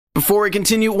Before we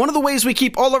continue, one of the ways we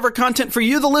keep all of our content for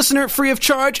you, the listener, free of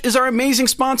charge is our amazing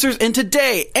sponsors, and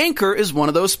today, Anchor is one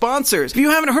of those sponsors. If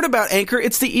you haven't heard about Anchor,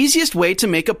 it's the easiest way to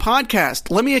make a podcast.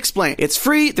 Let me explain. It's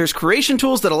free, there's creation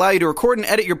tools that allow you to record and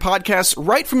edit your podcasts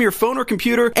right from your phone or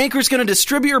computer. Anchor is going to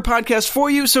distribute your podcast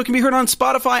for you so it can be heard on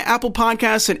Spotify, Apple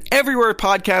Podcasts, and everywhere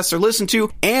podcasts are listened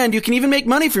to, and you can even make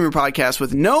money from your podcast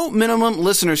with no minimum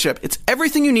listenership. It's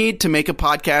everything you need to make a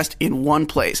podcast in one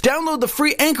place. Download the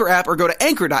free Anchor app or go to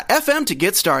anchor.fm to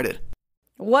get started.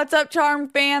 What's up,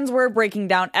 Charmed fans? We're breaking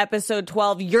down episode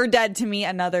 12, You're Dead to Me,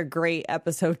 another great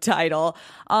episode title.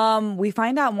 We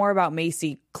find out more about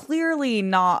Macy. Clearly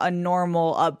not a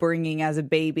normal upbringing as a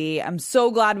baby. I'm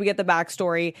so glad we get the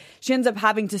backstory. She ends up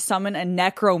having to summon a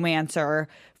necromancer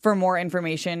for more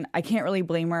information. I can't really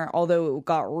blame her, although it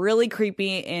got really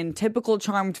creepy in typical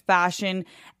Charmed fashion.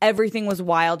 Everything was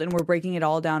wild, and we're breaking it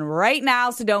all down right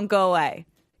now, so don't go away.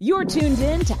 You're tuned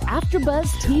in to AfterBuzz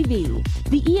TV,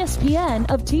 the ESPN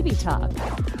of TV talk.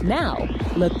 Now,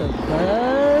 let the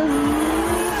buzz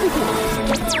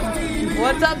begin.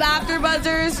 What's up,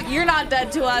 AfterBuzzers? You're not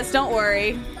dead to us, don't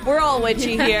worry. We're all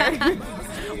witchy here.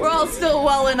 We're all still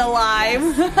well and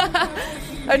alive.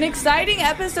 An exciting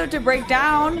episode to break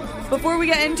down. Before we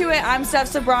get into it, I'm Steph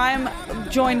Subrime,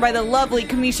 joined by the lovely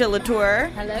Kamisha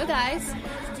Latour. Hello, guys.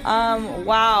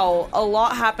 Wow, a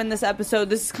lot happened this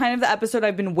episode. This is kind of the episode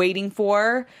I've been waiting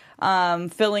for,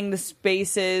 filling the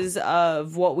spaces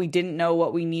of what we didn't know,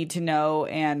 what we need to know,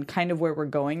 and kind of where we're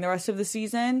going the rest of the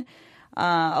season.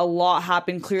 A lot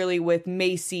happened clearly with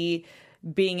Macy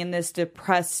being in this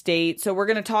depressed state. So we're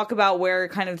going to talk about where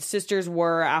kind of the sisters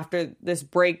were after this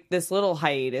break, this little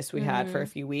hiatus we had for a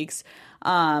few weeks.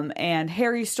 And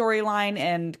Harry's storyline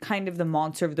and kind of the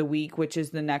monster of the week, which is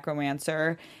the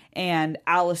necromancer, and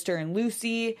Alistair and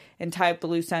Lucy, and tie up the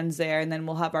loose ends there. And then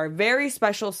we'll have our very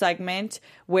special segment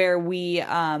where we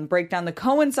break down the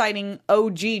coinciding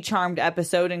OG Charmed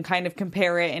episode and kind of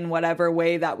compare it in whatever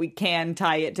way that we can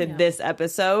tie it to this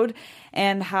episode,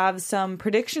 and have some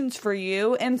predictions for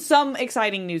you and some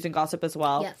exciting news and gossip as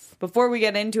well. Yes. Before we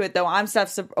get into it, though, I'm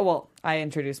Steph. Well, I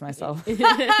introduced myself.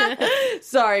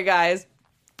 Sorry, guys.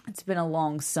 It's been a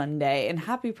long Sunday, and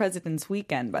happy President's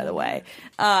Weekend, by the way.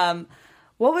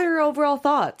 What were your overall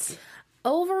thoughts?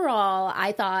 Overall,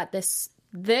 I thought this,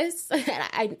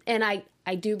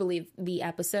 I do believe the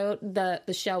episode,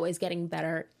 the show is getting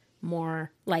better,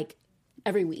 more like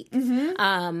every week.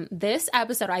 This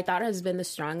episode, I thought, has been the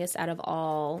strongest out of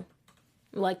all,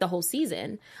 like the whole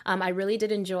season. I really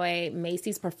did enjoy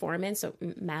Macy's performance, so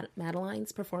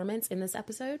Madeline's performance in this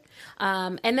episode.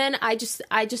 And then I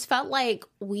just felt like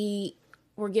we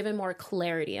were given more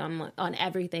clarity on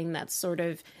everything that's sort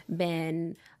of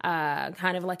been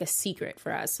kind of like a secret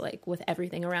for us, like with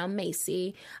everything around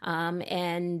Macy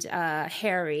and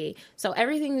Harry. So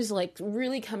everything is like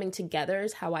really coming together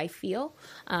is how I feel.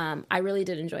 I really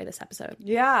did enjoy this episode.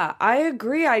 Yeah, I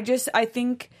agree. I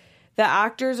think the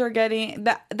actors are getting...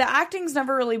 The acting's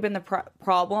never really been the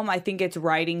problem. I think it's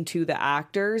writing to the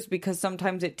actors, because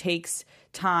sometimes it takes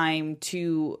time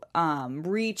to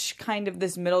reach kind of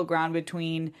this middle ground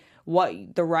between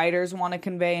what the writers want to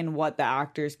convey and what the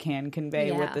actors can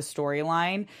convey with the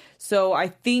storyline. So I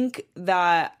think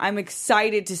that I'm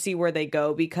excited to see where they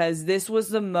go, because this was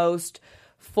the most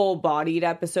full-bodied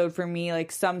episode for me.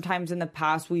 Like, sometimes in the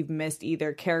past we've missed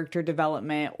either character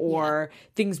development or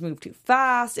things move too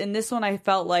fast. And this one, I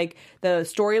felt like the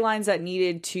storylines that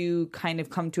needed to kind of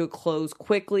come to a close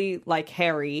quickly, like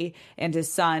Harry and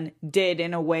his son, did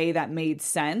in a way that made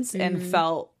sense and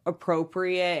felt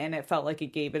appropriate, and it felt like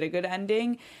it gave it a good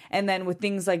ending. And then with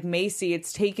things like Macy,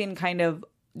 it's taken kind of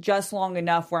just long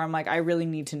enough where I'm like, I really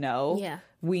need to know. Yeah.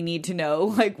 We need to know,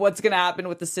 like, what's going to happen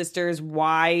with the sisters,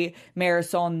 why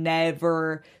Marisol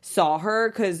never saw her,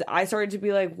 because I started to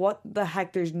be like, what the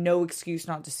heck? There's no excuse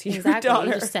not to see your daughter.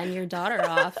 You just send your daughter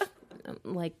off,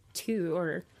 like 2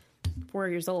 or 4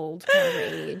 years old, whatever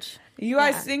age. You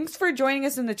guys, thanks for joining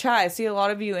us in the chat. I see a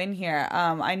lot of you in here.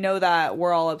 I know that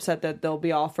we're all upset that they'll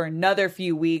be off for another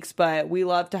few weeks, but we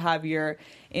love to have your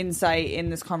insight in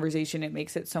this conversation. It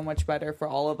makes it so much better for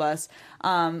all of us.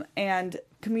 And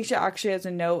Kamisha actually has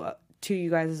a note to you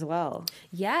guys as well.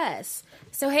 Yes.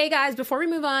 So, hey guys, before we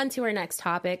move on to our next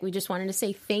topic, we just wanted to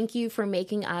say thank you for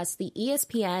making us the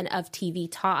ESPN of TV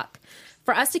talk.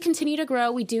 For us to continue to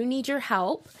grow, we do need your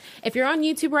help. If you're on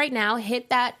YouTube right now, hit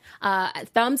that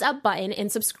thumbs up button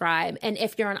and subscribe. And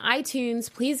if you're on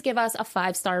iTunes, please give us a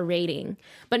 5-star rating.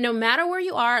 But no matter where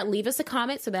you are, leave us a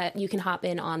comment so that you can hop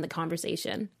in on the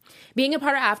conversation. Being a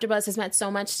part of AfterBuzz has meant so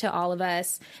much to all of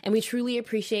us, and we truly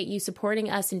appreciate you supporting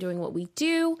us and doing what we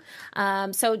do.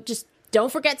 So just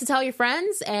don't forget to tell your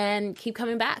friends and keep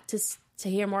coming back to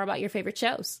hear more about your favorite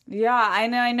shows. Yeah,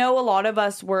 I know a lot of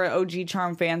us were OG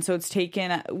Charm fans, so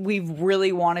we've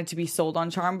really wanted to be sold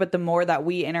on Charm, but the more that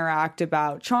we interact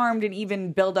about Charmed and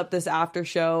even build up this after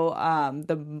show,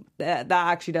 that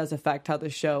actually does affect how the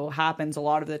show happens a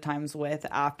lot of the times with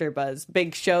AfterBuzz.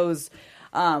 Big shows,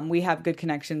 we have good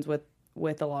connections with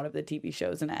a lot of the TV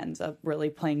shows, and it ends up really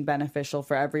playing beneficial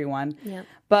for everyone. Yep.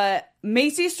 But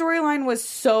Macy's storyline was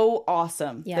so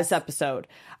awesome this episode.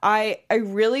 I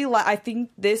really I think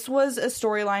this was a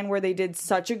storyline where they did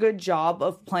such a good job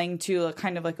of playing to a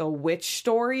kind of like a witch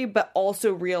story, but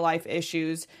also real life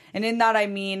issues. And in that, I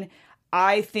mean,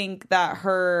 I think that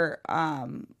her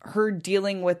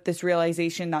dealing with this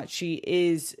realization that she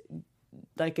is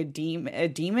like a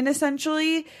demon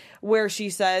essentially, where she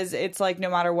says it's like,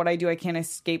 no matter what I do, I can't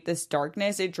escape this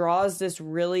darkness. It draws this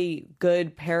really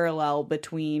good parallel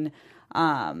between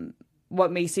what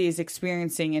Macy is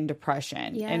experiencing in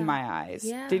depression in my eyes.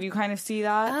 Yeah. Did you kind of see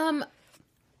that?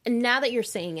 Now that you're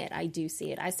saying it, I do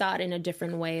see it. I saw it in a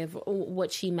different way of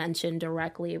what she mentioned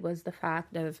directly was the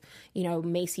fact of,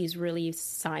 Macy's really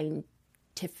scientific.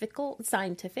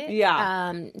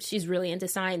 Yeah. She's really into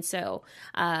science. So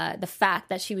the fact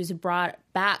that she was brought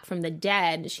back from the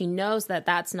dead, she knows that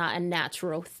that's not a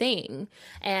natural thing.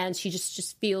 And she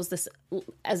just feels this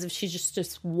as if she's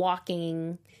just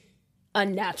walking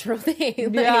unnatural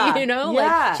thing.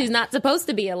 Like she's not supposed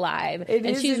to be alive.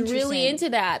 And she's really into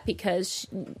that because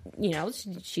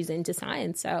she's into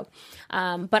science. So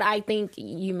but I think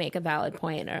you make a valid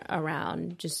point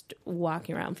around just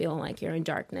walking around feeling like you're in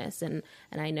darkness, and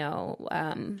I know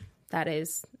that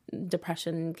is,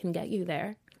 depression can get you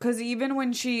there. Because even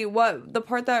when the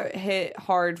part that hit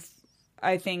hard,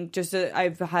 I think,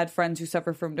 I've had friends who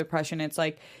suffer from depression. It's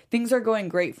like, things are going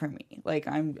great for me. Like,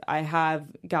 I have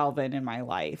Galvin in my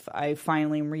life. I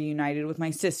finally am reunited with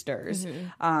my sisters.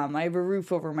 Mm-hmm. I have a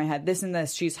roof over my head. This and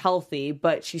this. She's healthy,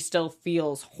 but she still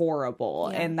feels horrible.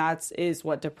 Yeah. And that is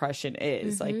what depression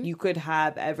is. Mm-hmm. Like, you could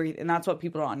have everything. And that's what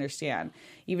people don't understand.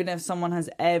 Even if someone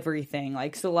has everything,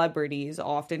 like celebrities,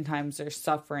 oftentimes they're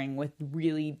suffering with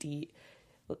really deep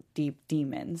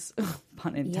demons,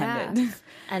 pun intended. Yeah.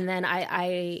 And then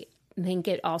I think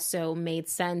it also made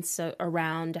sense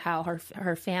around how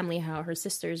her family, how her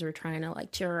sisters were trying to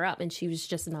like cheer her up, and she was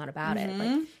just not about it.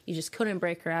 Like, you just couldn't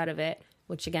break her out of it,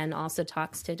 which again also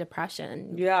talks to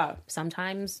depression. Yeah.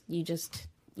 Sometimes you just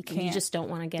don't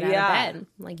want to get out of bed.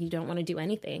 Like, you don't want to do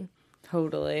anything.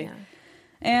 Totally. Yeah.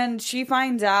 And she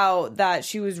finds out that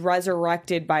she was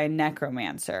resurrected by a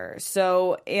necromancer.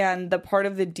 So, and the part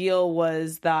of the deal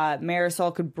was that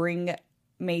Marisol could bring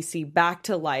Macy back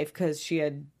to life because she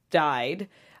had died,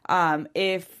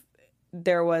 if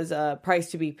there was a price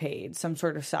to be paid, some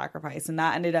sort of sacrifice. And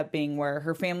that ended up being where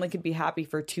her family could be happy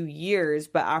for 2 years,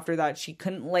 but after that, she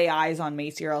couldn't lay eyes on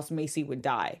Macy or else Macy would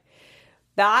die.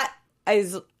 That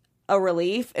is a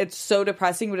relief. It's so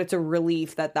depressing, but it's a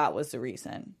relief that was the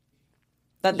reason.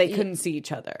 That they couldn't see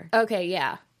each other. Okay,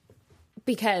 yeah.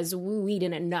 Because we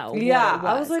didn't know. Yeah,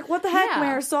 I was like, what the heck,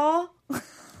 Marisol?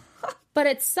 But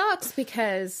it sucks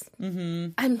because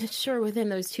I'm sure within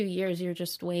those 2 years, you're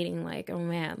just waiting like, oh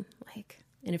man, like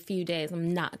in a few days,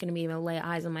 I'm not going to be able to lay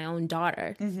eyes on my own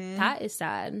daughter. Mm-hmm. That is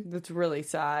sad. That's really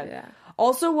sad. Yeah.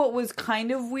 Also, what was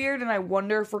kind of weird, and I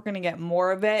wonder if we're going to get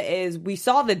more of it, is we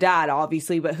saw the dad,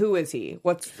 obviously, but who is he?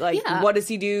 What does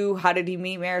he do? How did he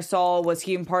meet Marisol? Was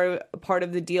he part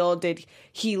of the deal? Did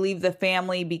he leave the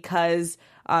family because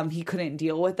he couldn't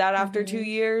deal with that after 2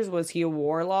 years? Was he a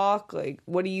warlock? Like,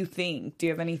 what do you think? Do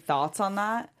you have any thoughts on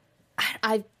that?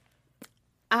 I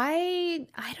don't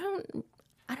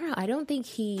know. I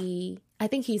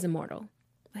think he's immortal.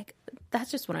 Like,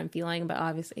 that's just what I'm feeling, but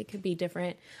obviously it could be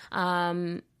different.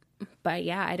 But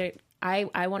yeah,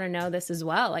 I want to know this as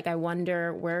well. Like, I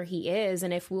wonder where he is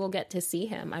and if we'll get to see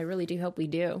him. I really do hope we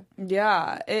do.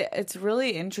 Yeah, it's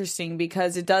really interesting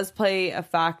because it does play a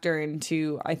factor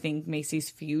into, I think, Macy's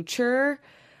future.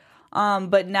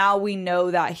 But now we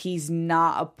know that he's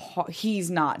not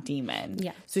demon.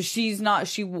 Yeah. So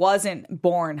she wasn't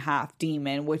born half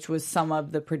demon, which was some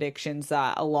of the predictions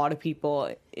that a lot of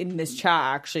people in this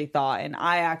chat actually thought. And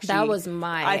I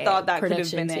thought that could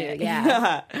have been too. It.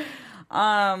 Yeah.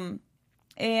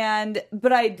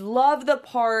 But I love the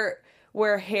part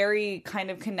where Harry kind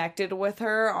of connected with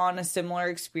her on a similar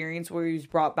experience where he was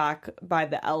brought back by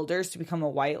the elders to become a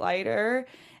white lighter.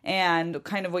 And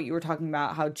kind of what you were talking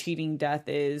about, how cheating death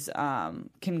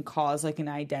can cause like an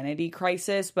identity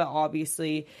crisis. But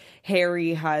obviously,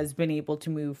 Harry has been able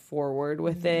to move forward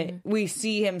with it. We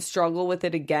see him struggle with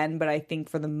it again, but I think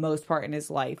for the most part in his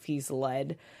life, he's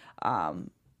led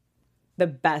the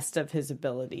best of his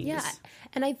abilities. Yeah.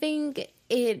 And I think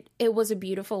it was a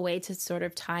beautiful way to sort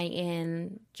of tie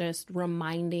in just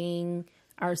reminding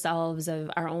ourselves of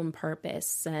our own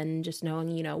purpose and just knowing,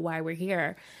 you know, why we're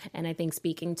here. And I think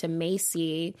speaking to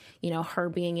Macy, you know, her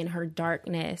being in her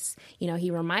darkness, you know,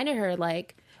 he reminded her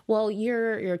like, well,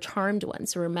 you're a charmed one.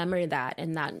 So remember that.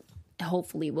 And that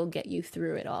hopefully will get you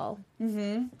through it all.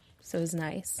 Mm-hmm. So it was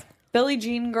nice. Billie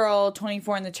Jean Girl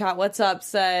 24 in the chat, what's up,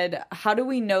 said, how do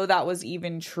we know that was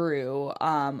even true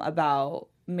about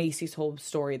Macy's whole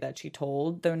story that she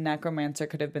told? The necromancer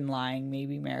could have been lying.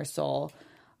 Maybe Marisol,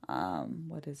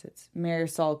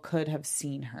 Marisol could have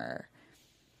seen her.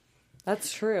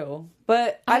 That's true.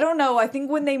 But I don't know. I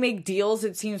think when they make deals,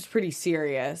 it seems pretty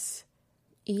serious.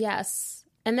 Yes.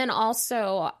 And then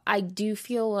also, I do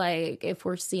feel like if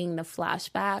we're seeing the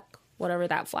flashback, whatever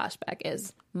that flashback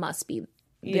is, must be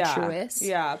the truest.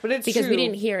 Yeah, but it's because true. we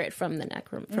didn't hear it from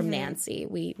from Nancy.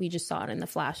 We just saw it in the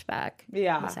flashback.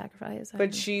 Yeah, the sacrifice.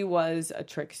 But she was a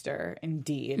trickster,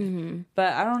 indeed.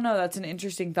 But I don't know. That's an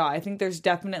interesting thought. I think there's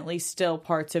definitely still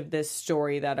parts of this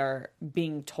story that are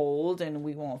being told, and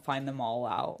we won't find them all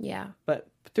out. Yeah, but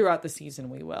throughout the season,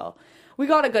 we will. We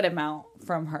got a good amount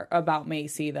from her about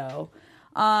Macy, though.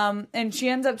 And she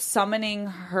ends up summoning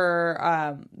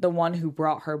her, the one who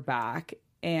brought her back,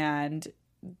 and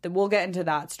we'll get into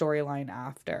that storyline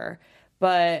after.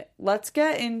 But let's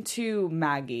get into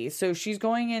Maggie. So she's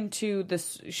going to the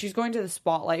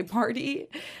spotlight party.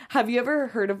 Have you ever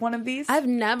heard of one of these? I've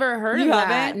never heard of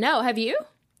that. No, have you?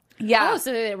 Yeah. Oh,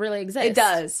 so it really exists. It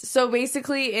does. So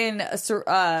basically in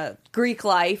Greek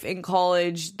life in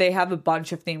college, they have a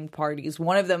bunch of themed parties.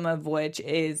 One of them of which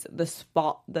is the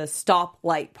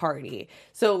stoplight party.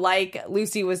 So like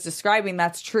Lucy was describing,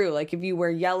 that's true. Like if you wear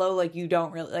yellow, like you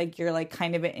don't really, like you're like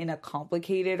kind of in a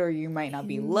complicated, or you might not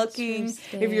be looking.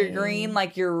 If you're green,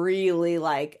 like you're really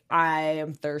like, I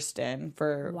am thirsting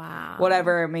for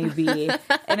whatever it may be.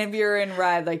 And if you're in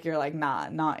red, like you're like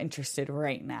not interested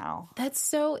right now. That's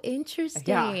so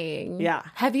interesting. Yeah.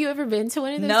 Have you ever been to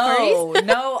one of those parties?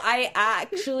 No, I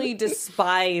actually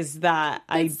despise that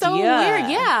idea. It's so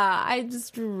weird. Yeah. I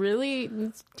just really,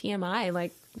 it's TMI.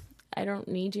 Like, I don't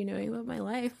need you knowing about my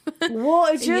life. Well,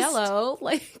 it's just yellow.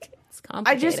 Like, it's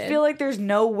complicated. I just feel like there's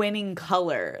no winning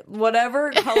color.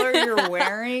 Whatever color you're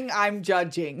wearing, I'm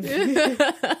judging.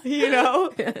 You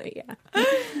know? Yeah.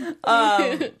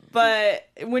 But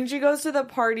when she goes to the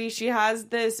party, she has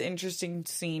this interesting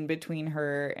scene between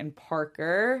her and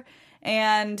Parker.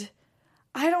 And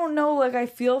I don't know, like, I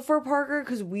feel for Parker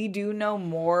because we do know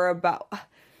more about...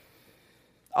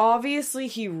 Obviously,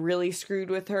 he really screwed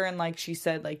with her, and like she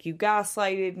said, like, you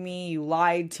gaslighted me, you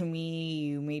lied to me,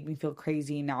 you made me feel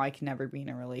crazy, now I can never be in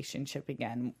a relationship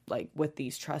again, like, with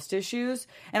these trust issues.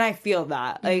 And I feel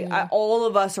that. Like, all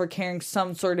of us are carrying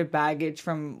some sort of baggage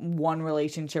from one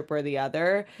relationship or the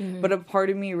other, but a part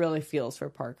of me really feels for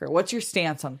Parker. What's your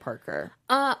stance on Parker?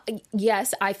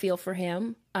 Yes, I feel for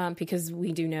him. Because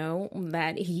we do know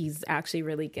that he's actually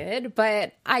really good,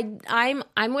 but I'm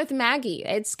with Maggie.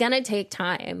 It's gonna take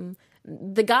time.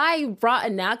 The guy brought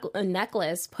a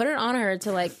necklace, put it on her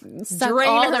to like suck drain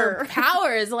all her her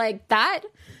powers. Like that?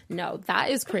 No, that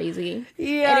is crazy.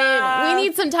 Yeah, we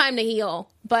need some time to heal.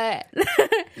 But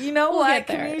you know what,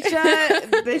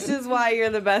 Kamisha? This is why you're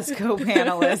the best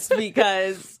co-panelist,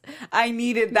 because I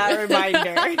needed that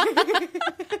reminder.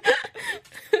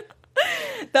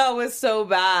 That was so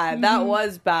bad. That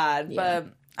was bad. Yeah.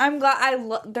 But I'm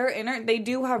glad they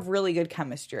do have really good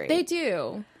chemistry. They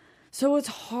do. So it's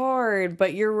hard,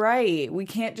 but you're right. We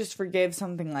can't just forgive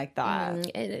something like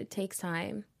that. It takes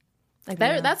time. Like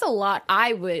that's a lot.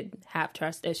 I would have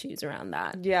trust issues around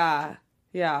that. Yeah.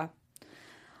 Yeah.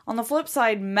 On the flip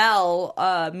side, Mel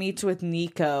meets with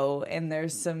Nico, and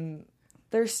there's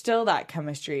still that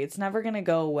chemistry. It's never going to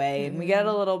go away. And we get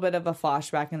a little bit of a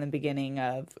flashback in the beginning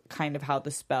of kind of how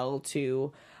the spell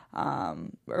to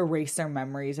erase their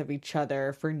memories of each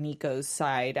other, for Nico's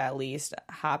side at least,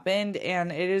 happened.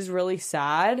 And it is really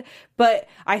sad. But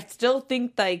I still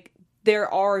think, like,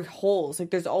 there are holes. Like,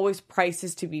 there's always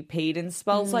prices to be paid in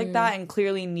spells like that. And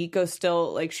clearly Nico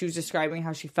still, like, she was describing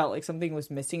how she felt like something was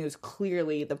missing. It was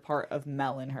clearly the part of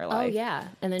Mel in her life. Oh, yeah.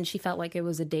 And then she felt like it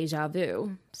was a deja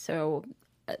vu. So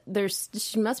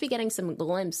she must be getting some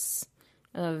glimpse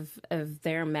of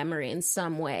their memory in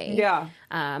some way. Yeah.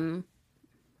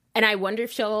 And I wonder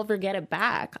if she'll ever get it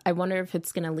back. I wonder if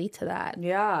it's going to lead to that.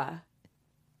 Yeah.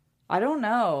 I don't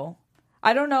know.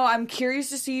 I'm curious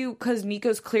to see, because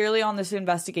Nico's clearly on this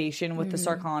investigation with the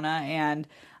Sarkana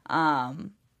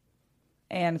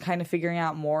and kind of figuring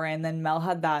out more. And then Mel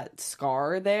had that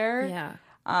scar there. Yeah.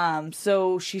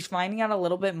 So she's finding out a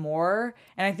little bit more,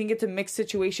 and I think it's a mixed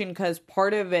situation because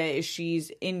part of it is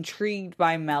she's intrigued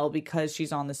by Mel because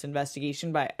she's on this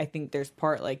investigation, but I think there's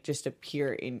part like just a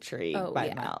pure intrigue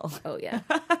by Mel. Oh yeah.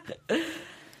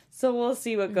 So we'll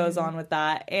see what goes on with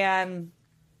that, and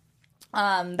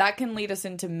that can lead us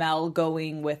into Mel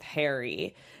going with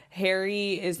Harry.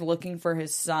 Harry is looking for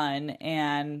his son,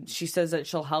 and she says that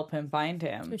she'll help him find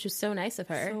him. Which is so nice of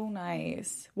her. So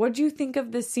nice. What do you think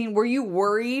of this scene? Were you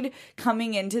worried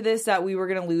coming into this that we were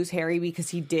going to lose Harry because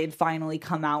he did finally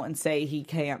come out and say he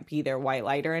can't be their White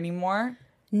Lighter anymore?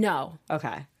 No.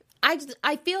 Okay.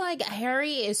 I feel like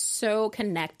Harry is so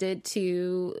connected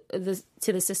to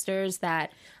the sisters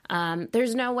that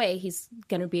there's no way he's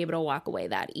going to be able to walk away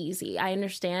that easy. I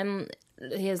understand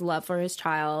his love for his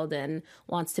child and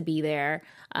wants to be there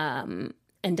and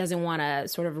doesn't want to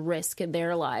sort of risk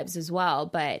their lives as well.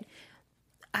 But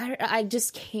I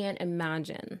just can't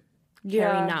imagine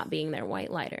Harry not being their White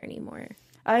Lighter anymore.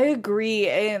 I agree.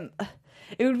 And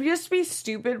it would just be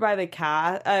stupid by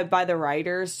the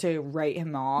writers to write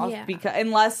him off because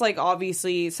unless like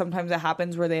obviously sometimes it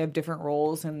happens where they have different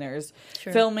roles and there's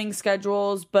filming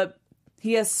schedules, but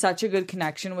he has such a good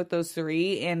connection with those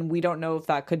three and we don't know if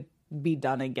that could be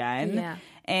done again. Yeah.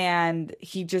 And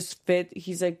he just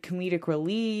he's a comedic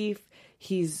relief.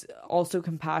 He's also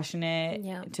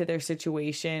compassionate to their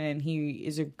situation, and he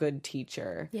is a good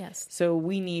teacher. Yes. So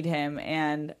we need him,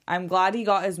 and I'm glad he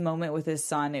got his moment with his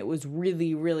son. It was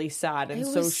really, really sad and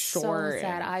so short. So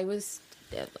sad.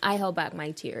 I held back my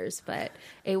tears, but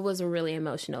it was a really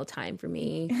emotional time for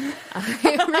me.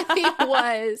 It really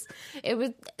was. It was.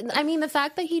 I mean, the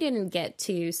fact that he didn't get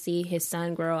to see his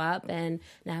son grow up, and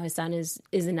now his son is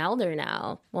an elder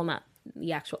now. Well, not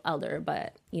the actual elder,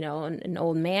 but an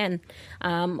old man.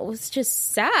 Was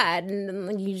just sad,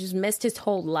 and you just missed his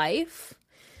whole life.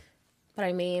 But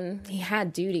I mean, he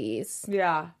had duties.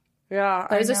 Yeah. Yeah,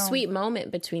 there was a sweet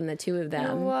moment between the two of them.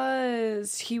 It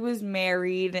was. He was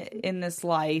married in this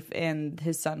life, and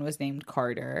his son was named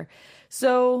Carter.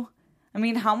 So, I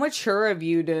mean, how mature of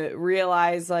you to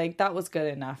realize, like, that was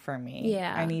good enough for me.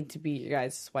 Yeah. I need to be your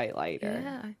guys' White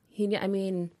Lighter. Yeah. I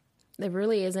mean, there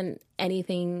really isn't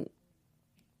anything,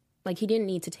 like, he didn't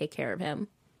need to take care of him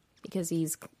because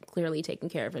he's clearly taking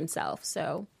care of himself,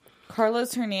 so...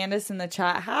 Carlos Hernandez in the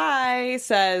chat, hi,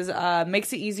 says,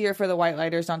 makes it easier for the White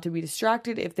Lighters not to be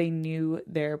distracted if they knew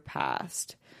their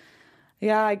past.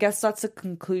 Yeah, I guess that's the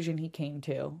conclusion he came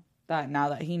to. That now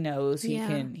that he knows, he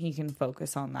can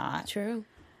focus on that. True.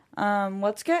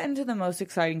 Let's get into the most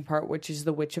exciting part, which is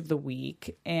the Witch of the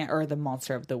Week, or the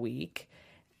Monster of the Week.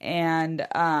 And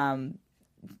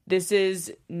this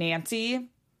is Nancy,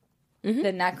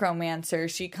 the necromancer.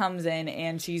 She comes in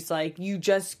and she's like,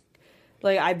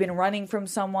 I've been running from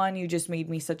someone. You just made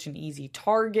me such an easy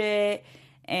target.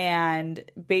 And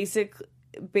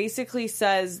basically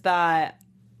says that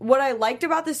what I liked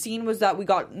about the scene was that we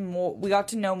got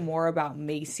to know more about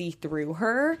Macy through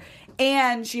her.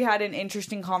 And she had an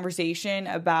interesting conversation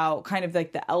about kind of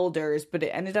like the elders, but it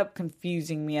ended up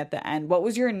confusing me at the end. What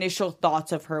was your initial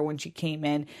thoughts of her when she came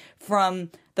in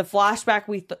from the flashback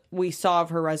we saw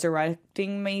of her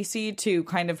resurrecting Macy to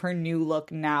kind of her new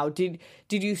look now? Did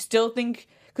you still think,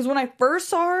 because when I first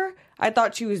saw her, I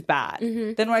thought she was bad.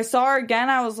 Then when I saw her again,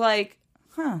 I was like,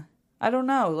 I don't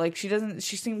know. Like she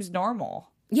seems normal.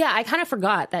 Yeah, I kind of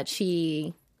forgot that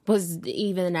she was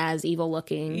even as evil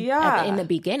looking in the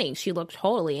beginning. She looked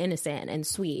totally innocent and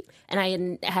sweet. And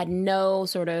I had no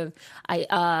sort of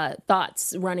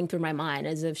thoughts running through my mind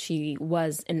as if she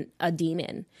was a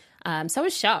demon. So I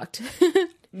was shocked.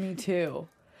 Me too.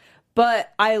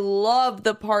 But I love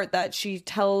the part that she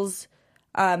tells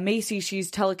Macy she's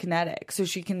telekinetic. So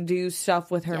she can do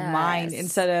stuff with her mind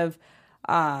instead of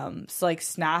like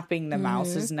snapping the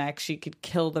mouse's neck. She could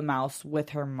kill the mouse with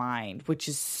her mind, which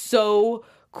is so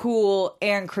cool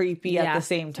and creepy at the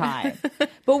same time.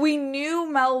 But we knew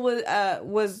Macy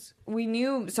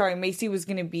was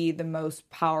going to be the most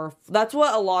powerful. That's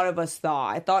what a lot of us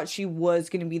thought. I thought she was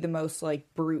going to be the most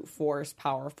like brute force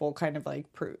powerful, kind of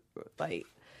like Prue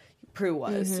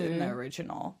was in the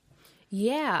original.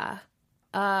 Yeah.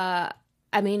 I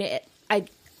mean,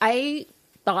 I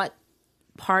thought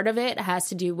part of it has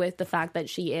to do with the fact that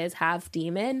she is half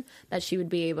demon, that she would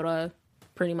be able to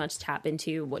pretty much tap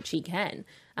into what she can.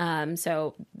 And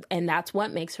that's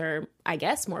what makes her, I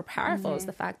guess, more powerful is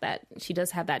the fact that she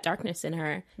does have that darkness in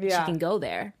her. Yeah. She can go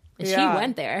there. And she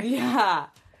went there. Yeah.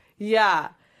 Yeah.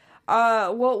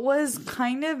 What was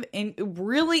kind of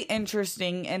really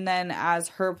interesting, and then as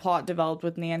her plot developed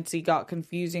with Nancy got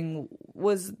confusing,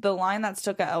 was the line that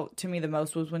stuck out to me the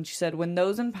most was when she said, when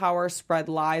those in power spread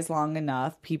lies long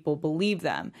enough, people believe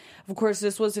them. Of course,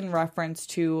 this was in reference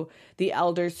to the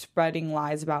elders spreading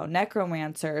lies about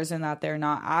necromancers and that they're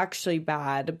not actually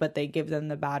bad, but they give them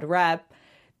the bad rep.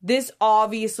 This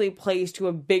obviously plays to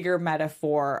a bigger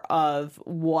metaphor of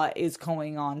what is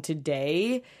going on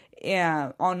today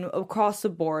and across the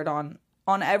board on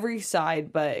every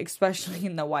side, but especially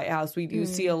in the White House, we do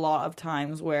see a lot of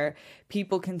times where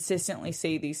people consistently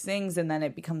say these things and then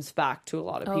it becomes fact to a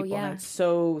lot of people. And it's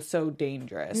so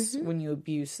dangerous when you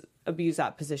abuse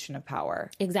that position of power.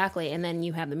 Exactly. And then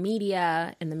you have the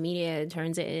media, and the media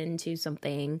turns it into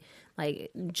something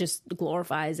like just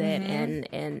glorifies it,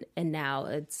 and now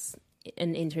it's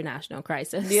an international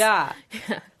crisis. Yeah.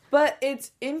 But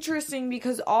it's interesting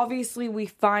because obviously we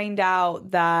find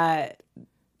out that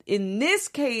in this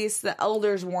case, the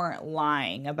elders weren't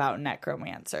lying about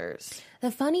necromancers.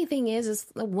 The funny thing is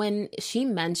when she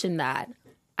mentioned that,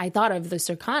 I thought of the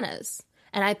Circanas.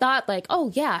 And I thought, like, oh,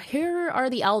 yeah, here are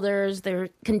the elders. They're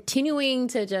continuing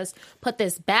to just put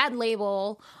this bad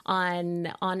label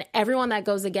on everyone that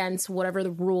goes against whatever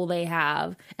the rule they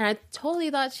have. And I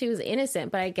totally thought she was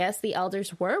innocent, but I guess the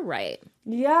elders were right.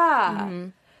 Yeah.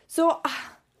 So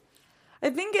I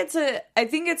think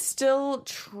it's still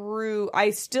true.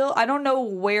 I don't know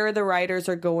where the writers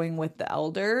are going with the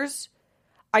elders.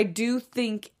 I do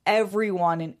think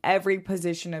everyone in every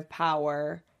position of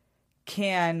power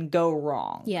can go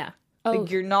wrong. Yeah.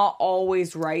 Like, you're not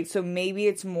always right. So maybe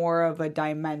it's more of a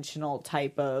dimensional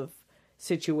type of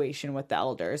situation with the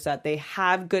elders, that they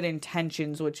have good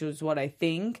intentions, which is what I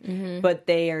think, but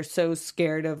they are so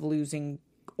scared of losing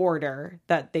order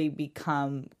that they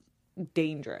become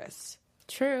dangerous.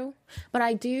 True. But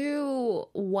I do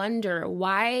wonder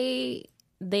why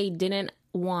they didn't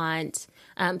want,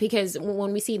 because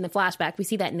when we see in the flashback, we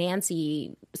see that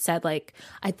Nancy said, like,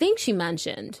 I think she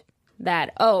mentioned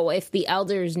that, oh, if the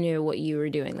elders knew what you were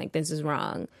doing, like, this is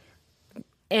wrong.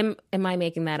 Am I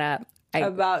making that up?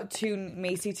 About to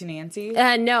Macy to Nancy?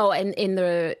 No, in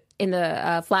the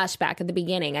flashback at the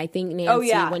beginning, I think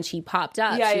Nancy, when she popped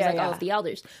up, she was like, oh, the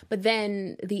elders. But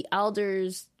then the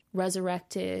elders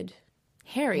resurrected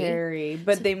Harry,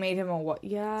 but they made him a what?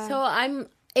 Yeah. So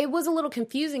it was a little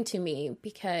confusing to me,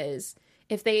 because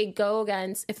if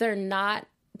they're not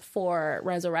for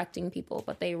resurrecting people,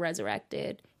 but they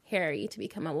resurrected Harry to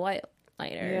become a White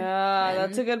Lighter. Yeah,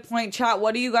 that's a good point. Chat,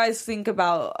 what do you guys think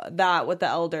about that with the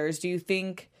elders? Do you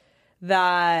think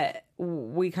that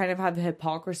we kind of have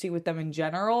hypocrisy with them in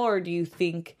general, or do you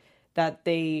think that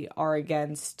they are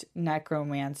against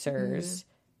necromancers?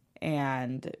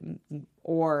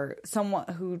 Or someone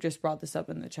who just brought this up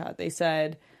in the chat, they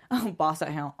said, boss at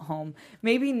home,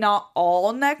 maybe not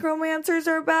all necromancers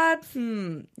are bad.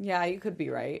 Yeah, you could be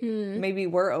right. Maybe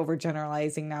we're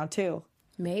overgeneralizing now too.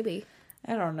 Maybe.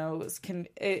 I don't know.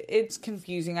 It's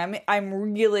confusing.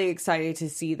 I'm really excited to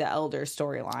see the elder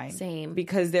storyline. Same.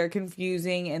 Because they're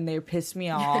confusing and they piss me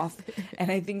off.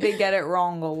 And I think they get it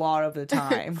wrong a lot of the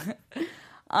time.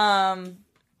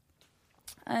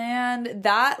 And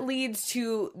that leads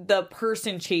to the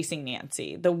person chasing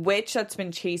Nancy. The witch that's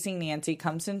been chasing Nancy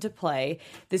comes into play.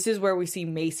 This is where we see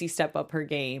Macy step up her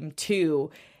game too.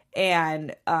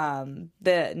 And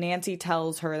the Nancy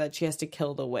tells her that she has to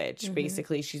kill the witch.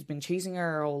 Basically, she's been chasing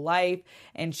her whole life,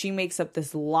 and she makes up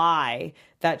this lie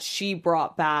that she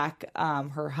brought back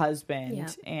her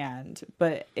husband. Yeah.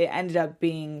 But it ended up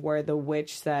being where the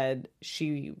witch said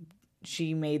she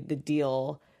made the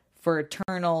deal for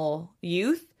eternal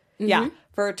youth. Yeah,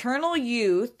 for eternal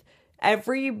youth,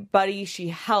 everybody she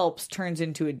helps turns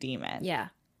into a demon. Yeah.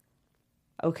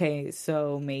 Okay,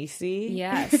 so Macy?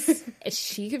 Yes.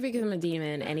 She could become a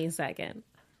demon any second.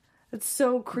 It's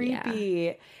so creepy.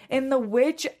 Yeah. And the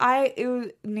witch,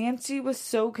 Nancy was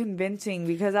so convincing,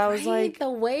 because I was like...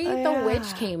 The way the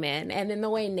witch came in, and then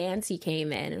the way Nancy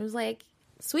came in, it was like,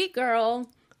 sweet girl,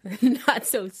 not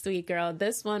so sweet girl.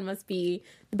 This one must be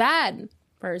the bad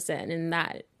person, and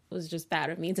that was just bad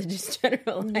of me to just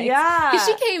generalize. Yeah. Because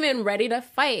she came in ready to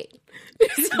fight.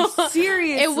 So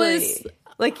seriously. It was...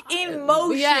 like, in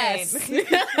motion. Yes.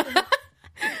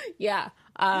 Yeah.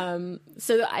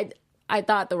 So I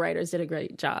thought the writers did a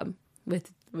great job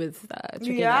with tricking us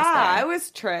there. I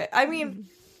was tricked. I mean,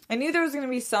 I knew there was going to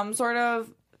be some sort of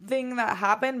thing that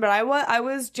happened, but I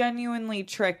was genuinely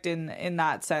tricked in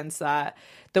that sense that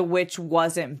the witch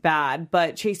wasn't bad,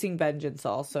 but chasing vengeance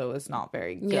also is not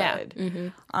very good.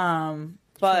 Yeah.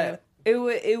 But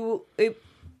it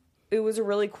was a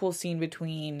really cool scene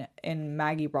between, and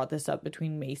Maggie brought this up,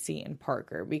 between Macy and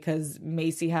Parker, because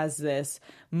Macy has this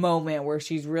moment where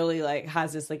she's really like,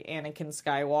 has this like Anakin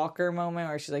Skywalker moment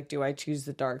where she's like, do I choose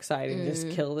the dark side and just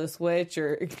kill this witch,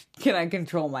 or can I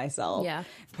control myself? Yeah.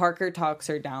 Parker talks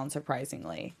her down,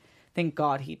 surprisingly. Thank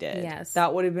God he did. Yes.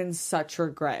 That would have been such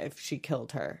regret if she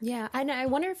killed her. Yeah, I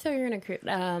wonder if they're going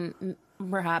to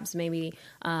perhaps maybe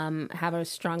have a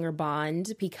stronger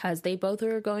bond because they both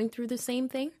are going through the same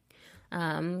thing.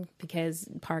 Because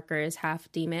Parker is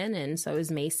half demon and so is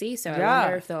Macy. So I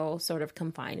wonder if they'll sort of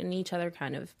confide in each other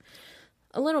kind of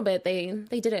a little bit. They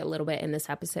did it a little bit in this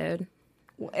episode.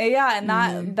 Yeah,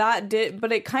 and that did,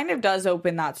 but it kind of does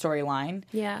open that storyline.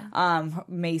 Yeah.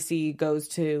 Macy goes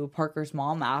to Parker's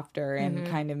mom after and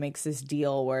kind of makes this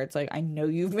deal where it's like, I know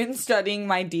you've been studying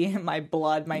my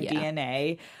blood, my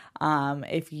DNA.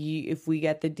 If we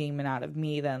get the demon out of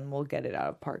me, then we'll get it out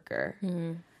of Parker.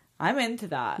 I'm into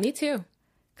that. Me too.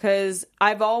 Because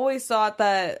I've always thought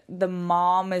that the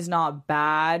mom is not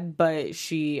bad, but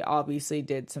she obviously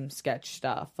did some sketch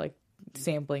stuff, like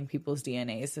sampling people's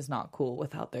DNAs is not cool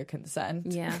without their consent.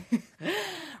 Yeah.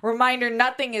 Reminder,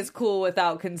 nothing is cool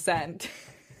without consent.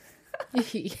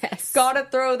 Yes. Gotta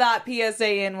throw that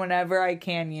PSA in whenever I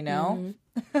can, you know?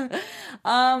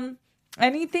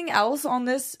 Anything else on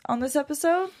this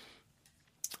episode?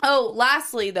 Oh,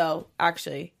 lastly though,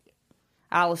 actually,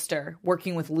 Alistair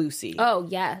working with Lucy. Oh,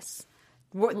 yes.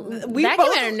 We that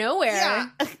both, came out of nowhere. Yeah,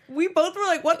 we both were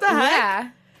like, what the heck? Yeah.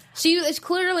 She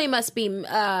clearly must be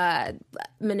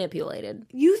manipulated.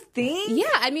 You think? Yeah,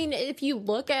 I mean, if you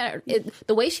look at it,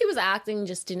 the way she was acting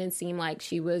just didn't seem like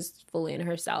she was fully in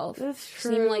herself. That's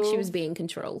true. It seemed like she was being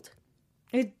controlled.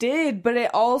 It did, but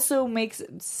it also makes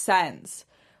sense.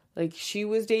 Like, she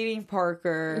was dating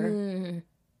Parker.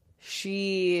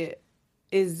 She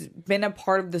is been a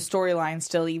part of the storyline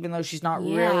still, even though she's not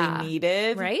really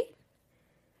needed. Right?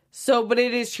 So, but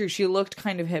it is true. She looked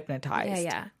kind of hypnotized.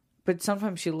 Yeah. But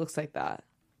sometimes she looks like that.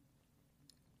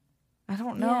 I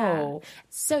don't know. Yeah.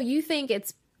 So you think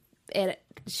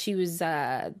she was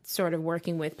sort of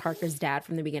working with Parker's dad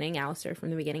from the beginning, Alistair from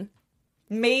the beginning?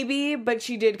 Maybe, but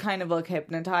she did kind of look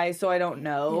hypnotized, so I don't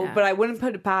know. Yeah. But I wouldn't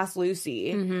put it past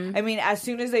Lucy. I mean, as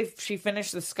soon as she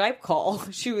finished the Skype call,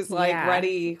 she was like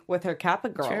ready with her Kappa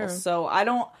girls. True. So I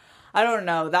don't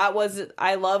know.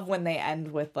 I love when they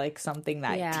end with like something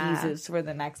that teases for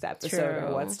the next episode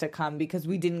or what's to come, because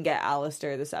we didn't get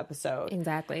Alistair this episode.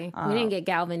 Exactly. We didn't get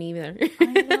Galvin either.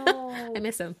 I know. I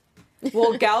miss him.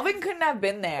 Well, Galvin couldn't have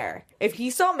been there. If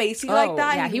he saw Macy like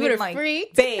that, yeah, he would have like,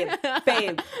 freaked. Babe,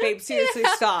 seriously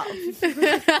stop.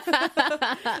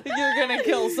 You're gonna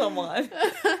kill someone.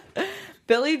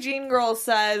 Billie Jean Girl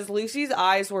says Lucy's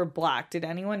eyes were black. Did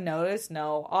anyone notice?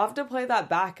 No. I'll have to play that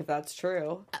back if that's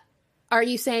true. Are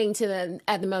you saying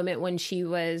at the moment when she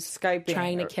was Skyping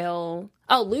trying to kill...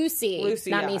 Oh, Lucy,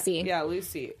 not Macy. Yeah,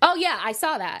 Lucy. Oh, yeah, I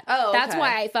saw that. Oh, okay. That's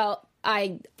why I felt...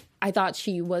 I thought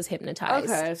she was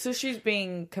hypnotized. Okay, so she's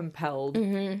being compelled.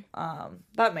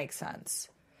 That makes sense.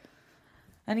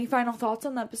 Any final thoughts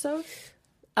on the episode?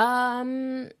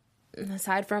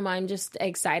 Aside from I'm just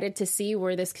excited to see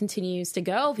where this continues to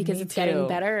go because it's getting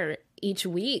better each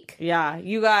week. Yeah,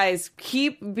 you guys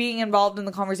keep being involved in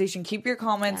the conversation. Keep your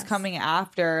comments coming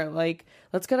after. Like,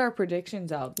 let's get our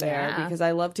predictions out there because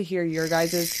I love to hear your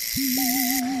guys'.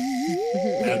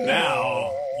 And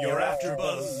now, you're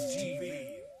AfterBuzz TV.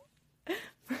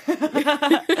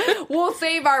 We'll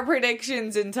save our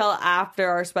predictions until after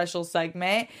our special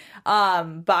segment.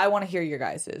 But I want to hear your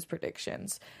guys'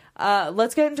 predictions.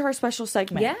 Let's get into our special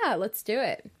segment. Yeah, let's do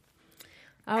it.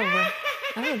 Oh,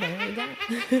 there we go.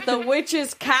 The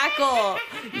Witch's Cackle.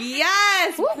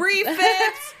 Yes!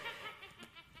 Brief-its!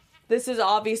 This is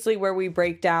obviously where we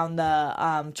break down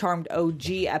the Charmed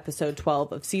OG episode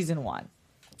 12 of season 1.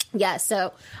 Yeah,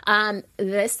 so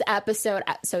this episode,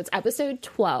 so it's episode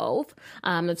 12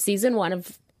 of season 1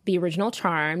 of the original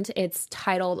Charmed. It's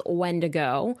titled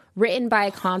Wendigo, written by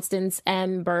Constance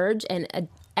M. Burge and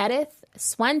Edith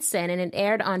Swenson, and it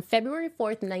aired on February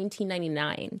 4th,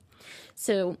 1999.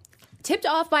 So, tipped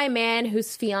off by a man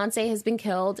whose fiance has been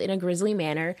killed in a grisly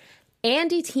manner,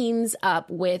 Andy teams up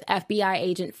with FBI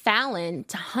agent Fallon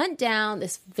to hunt down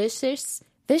this vicious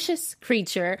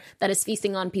creature that is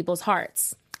feasting on people's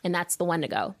hearts. And that's the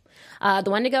Wendigo. The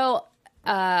Wendigo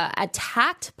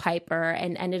attacked Piper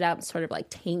and ended up sort of like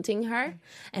tainting her.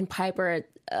 And Piper,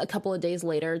 a couple of days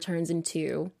later, turns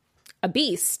into a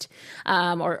beast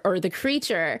or the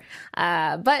creature.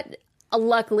 But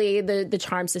luckily, the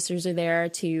Charm sisters are there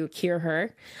to cure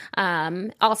her.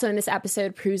 Also in this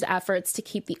episode, Prue's efforts to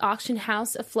keep the auction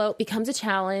house afloat becomes a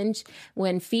challenge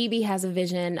when Phoebe has a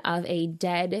vision of a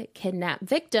dead, kidnapped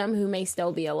victim who may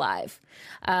still be alive.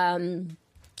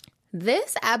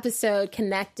 This episode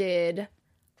connected,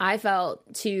 I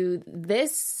felt, to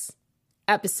this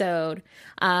episode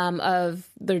of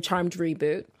the Charmed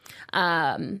reboot.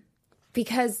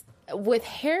 Because with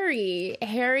Harry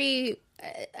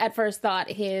at first thought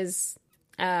his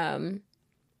son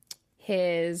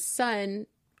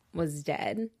was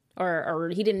dead,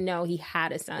 or he didn't know he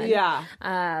had a son. Yeah.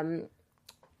 And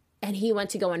he went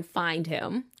to go and find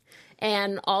him.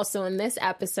 And also in this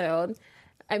episode,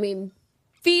 I mean,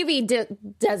 Phoebe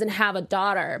doesn't have a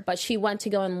daughter, but she went to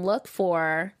go and look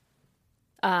for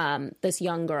this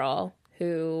young girl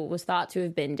who was thought to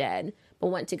have been dead, but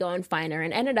went to go and find her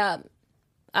and ended up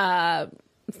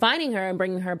finding her and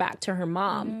bringing her back to her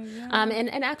mom.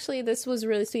 And actually this was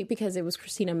really sweet because it was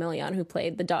Christina Milian who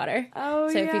played the daughter. So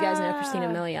if you guys know Christina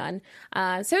Milian.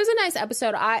 So it was a nice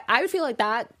episode. I would feel like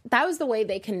that was the way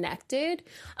they connected.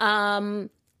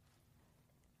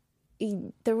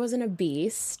 There wasn't a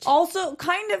beast. Also,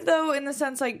 kind of though, in the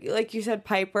sense like you said,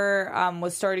 Piper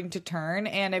was starting to turn,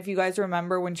 and if you guys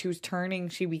remember when she was turning,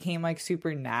 she became like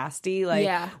super nasty,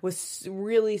 was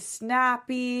really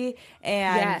snappy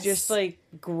and just like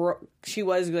she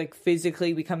was like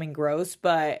physically becoming gross.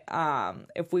 But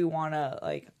if we want to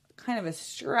like kind of a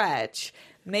stretch,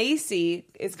 Macy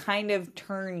is kind of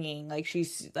turning, like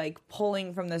she's like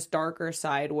pulling from this darker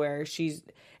side where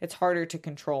it's harder to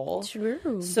control.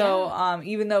 True. So,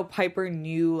 even though Piper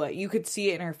knew, like, you could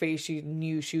see it in her face, she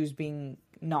knew she was being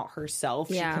not herself.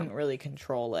 She couldn't really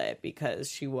control it because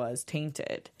she was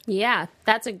tainted. Yeah,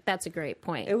 that's a great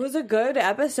point. It was a good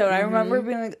episode. I remember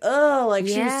being like, oh, like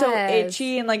she was so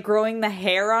itchy and like growing the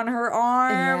hair on her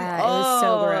arm. Yeah, it was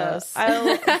so gross.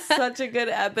 Such a good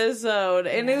episode.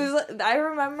 And it was, I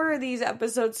remember these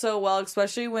episodes so well,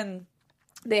 especially when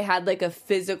they had like a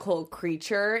physical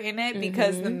creature in it,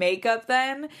 because the makeup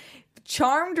then,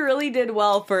 Charmed really did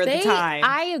well for the time.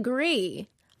 I agree.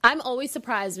 I'm always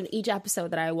surprised in each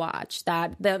episode that I watch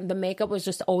that the makeup was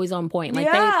just always on point.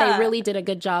 Like they really did a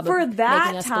good job for of that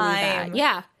making us time. believe that.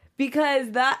 Yeah.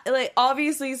 Because that, like,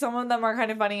 obviously some of them are kind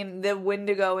of funny, and the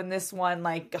Wendigo in this one,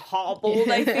 like, hobbled,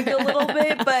 I think, a little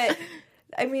bit, but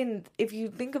I mean, if you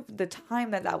think of the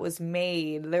time that was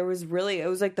made, it was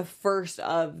like the first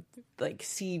of like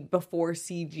before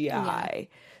CGI. Yeah.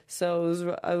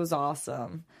 So it was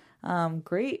awesome.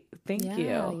 Great. Thank you.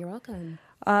 You're welcome.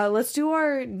 Let's do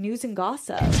our news and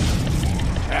gossip.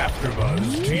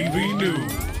 AfterBuzz TV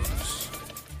News.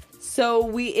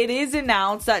 So it is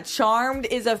announced that Charmed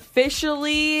is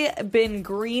officially been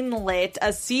greenlit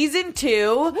a season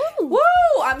 2. Woo!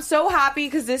 I'm so happy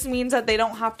because this means that they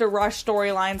don't have to rush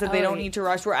storylines, that they don't need to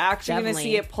rush. We're actually going to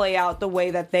see it play out the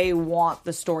way that they want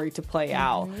the story to play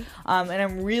out. And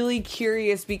I'm really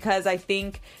curious because I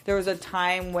think there was a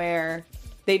time where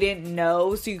they didn't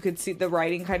know, so you could see the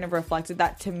writing kind of reflected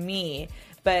that to me.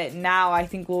 But now I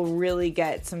think we'll really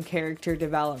get some character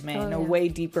development in a way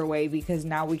deeper way, because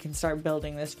now we can start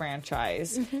building this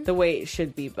franchise the way it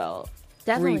should be built.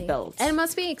 Definitely. Rebuilt. And it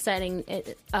must be exciting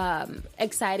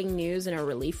news and a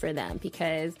relief for them,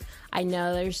 because I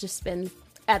know there's just been,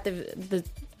 at the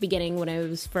beginning when it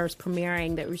was first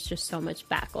premiering, there was just so much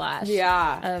backlash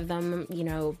of them,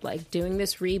 like doing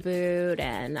this reboot,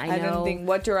 and I didn't think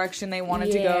what direction they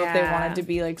wanted to go, if they wanted to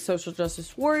be like social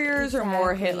justice warriors or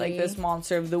more hit like this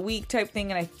monster of the week type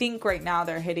thing, and I think right now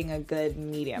they're hitting a good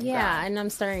medium ground. And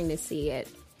I'm starting to see it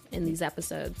in these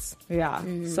episodes.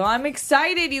 So I'm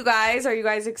excited, you guys. Are you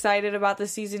guys excited about the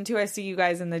season 2? I see you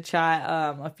guys in the chat.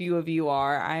 A few of you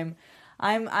are.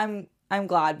 I'm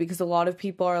glad, because a lot of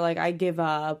people are like, I give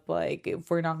up, like, if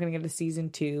we're not going to get a season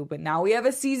 2. But now we have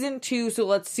a season 2, so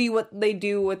let's see what they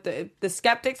do with the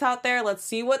skeptics out there. Let's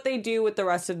see what they do with the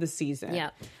rest of the season. Yeah.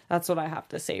 That's what I have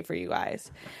to say for you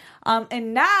guys.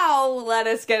 And now, let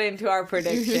us get into our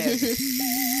predictions.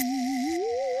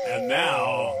 And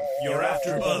now, your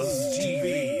AfterBuzz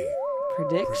TV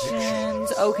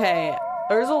Predictions. Okay,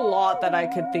 there's a lot that I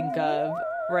could think of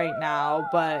right now,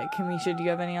 but Kamisha, do you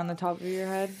have any on the top of your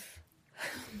head?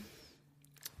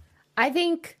 I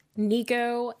think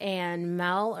Nico and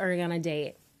Mel are gonna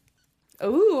date.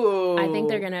 Ooh. I think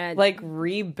they're gonna like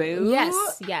reboot.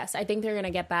 Yes. I think they're gonna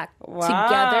get back together.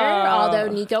 Although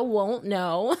Nico won't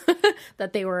know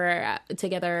that they were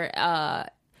together at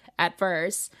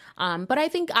first. But I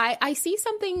think I see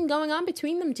something going on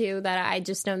between them two that I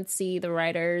just don't see the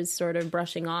writers sort of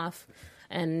brushing off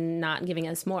and not giving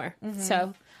us more.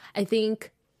 So I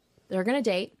think they're gonna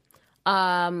date.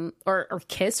 or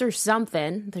kiss or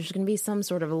something. There's going to be some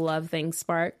sort of a love thing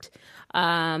sparked.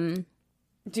 Do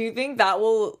you think that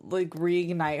will like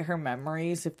reignite her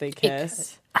memories if they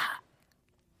kiss?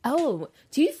 Oh,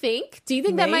 do you think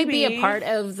that might be Maybe. a part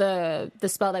of the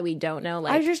spell that we don't know?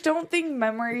 Like, I just don't think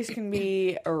memories can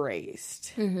be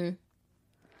erased. Mm-hmm.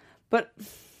 But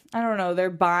I don't know.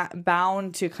 They're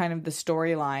bound to kind of the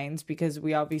storylines because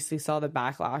we obviously saw the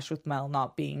backlash with Mel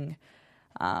not being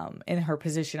in her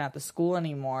position at the school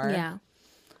anymore. yeah.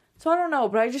 So I don't know,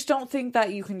 but I just don't think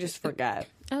that you can just forget.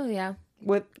 Oh, yeah.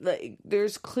 With like,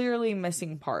 there's clearly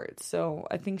missing parts, so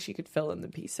I think she could fill in the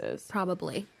pieces.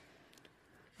 Probably.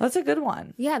 That's a good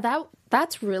one. Yeah,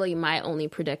 that's really my only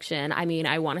prediction. I mean,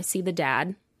 I want to see the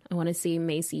dad. I want to see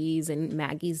Macy's and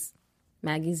Maggie's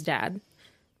dad,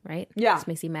 right? Yeah. It's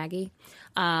Macy Maggie.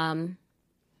 Yeah.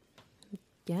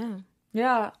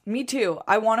 Yeah, me too.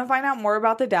 I want to find out more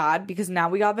about the dad because now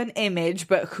we have an image,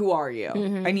 but who are you?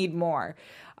 I need more.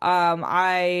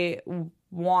 I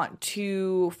want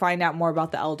to find out more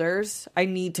about the elders. I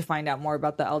need to find out more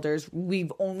about the elders. We've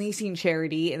only seen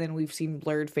Charity and then we've seen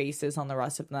blurred faces on the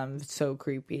rest of them. It's so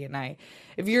creepy. And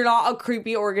if you're not a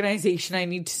creepy organization, I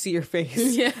need to see your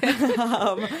face. Yeah.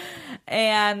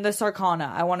 And the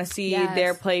Sarkana. I want to see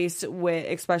their place with,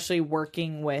 especially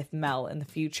working with Mel in the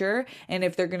future. And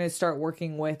if they're going to start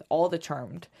working with all the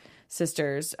Charmed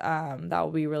sisters, that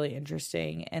will be really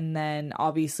interesting. And then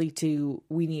obviously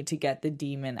we need to get the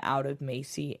demon out of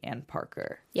Macy and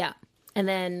Parker. Yeah. And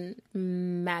then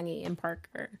Maggie and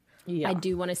Parker. Yeah. I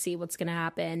do want to see what's going to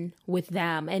happen with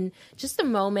them. And just the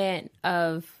moment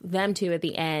of them two at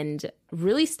the end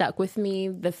really stuck with me.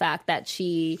 The fact that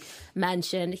she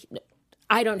mentioned,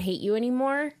 I don't hate you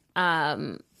anymore.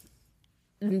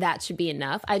 That should be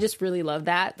enough. I just really love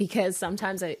that because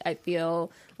sometimes I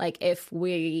feel like if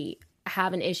we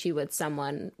have an issue with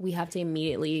someone, we have to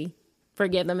immediately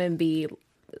forgive them and be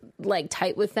like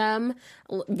tight with them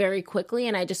very quickly.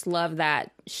 And I just love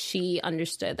that she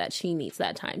understood that she needs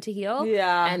that time to heal.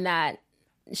 Yeah. And that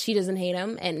she doesn't hate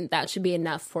him and that should be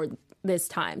enough for this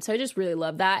time. So I just really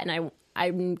love that. And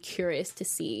I'm curious to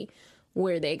see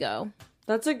where they go.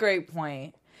 That's a great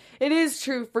point. It is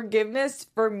true. Forgiveness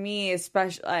for me,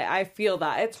 especially, I feel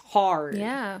that it's hard.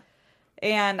 Yeah.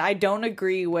 And I don't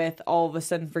agree with all of a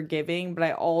sudden forgiving, but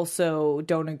I also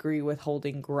don't agree with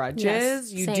holding grudges.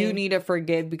 Yes, you same. do need to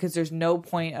forgive because there's no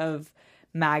point of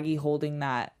Maggie holding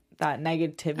that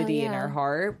negativity in her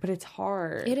heart, but it's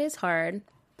hard. It is hard.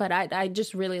 But I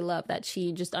just really love that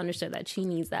she just understood that she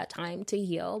needs that time to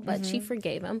heal, but she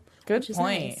forgave him. Good which is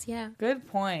point. nice. Yeah. Good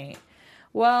point.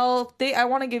 Well, I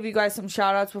want to give you guys some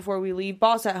shout outs before we leave.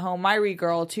 Boss at Home, Myri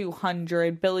Girl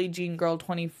 200, Billie Jean Girl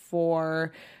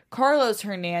 24, Carlos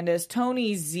Hernandez,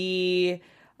 Tony Z,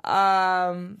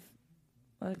 Kristen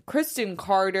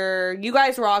Carter. You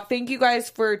guys rock. Thank you guys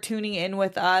for tuning in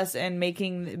with us and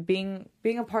being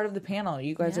a part of the panel.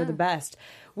 You guys are the best.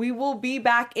 We will be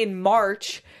back in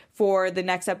March for the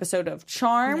next episode of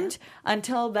Charmed. Yeah.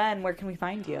 Until then, where can we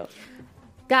find you?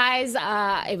 Guys,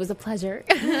 it was a pleasure.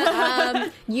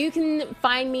 You can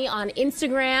find me on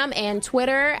Instagram and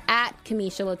Twitter at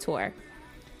Kamisha Latour.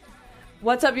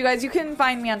 What's up, you guys? You can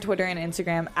find me on Twitter and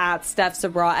Instagram at Steph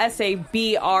Sabraw,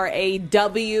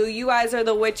 SABRAW. You guys are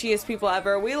the witchiest people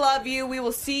ever. We love you. We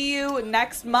will see you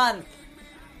next month.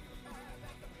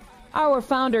 Our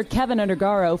founder, Kevin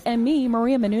Undergaro, and me,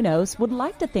 Maria Menounos, would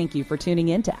like to thank you for tuning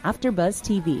in to AfterBuzz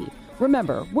TV.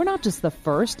 Remember, we're not just the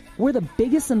first, we're the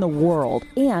biggest in the world,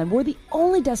 and we're the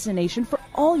only destination for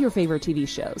all your favorite TV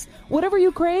shows. Whatever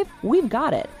you crave, we've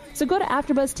got it. So go to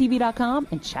AfterBuzzTV.com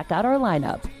and check out our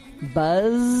lineup.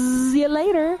 Buzz you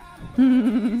later.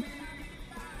 The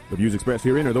views expressed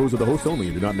herein are those of the hosts only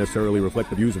and do not necessarily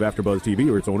reflect the views of AfterBuzz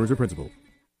TV or its owners or principals.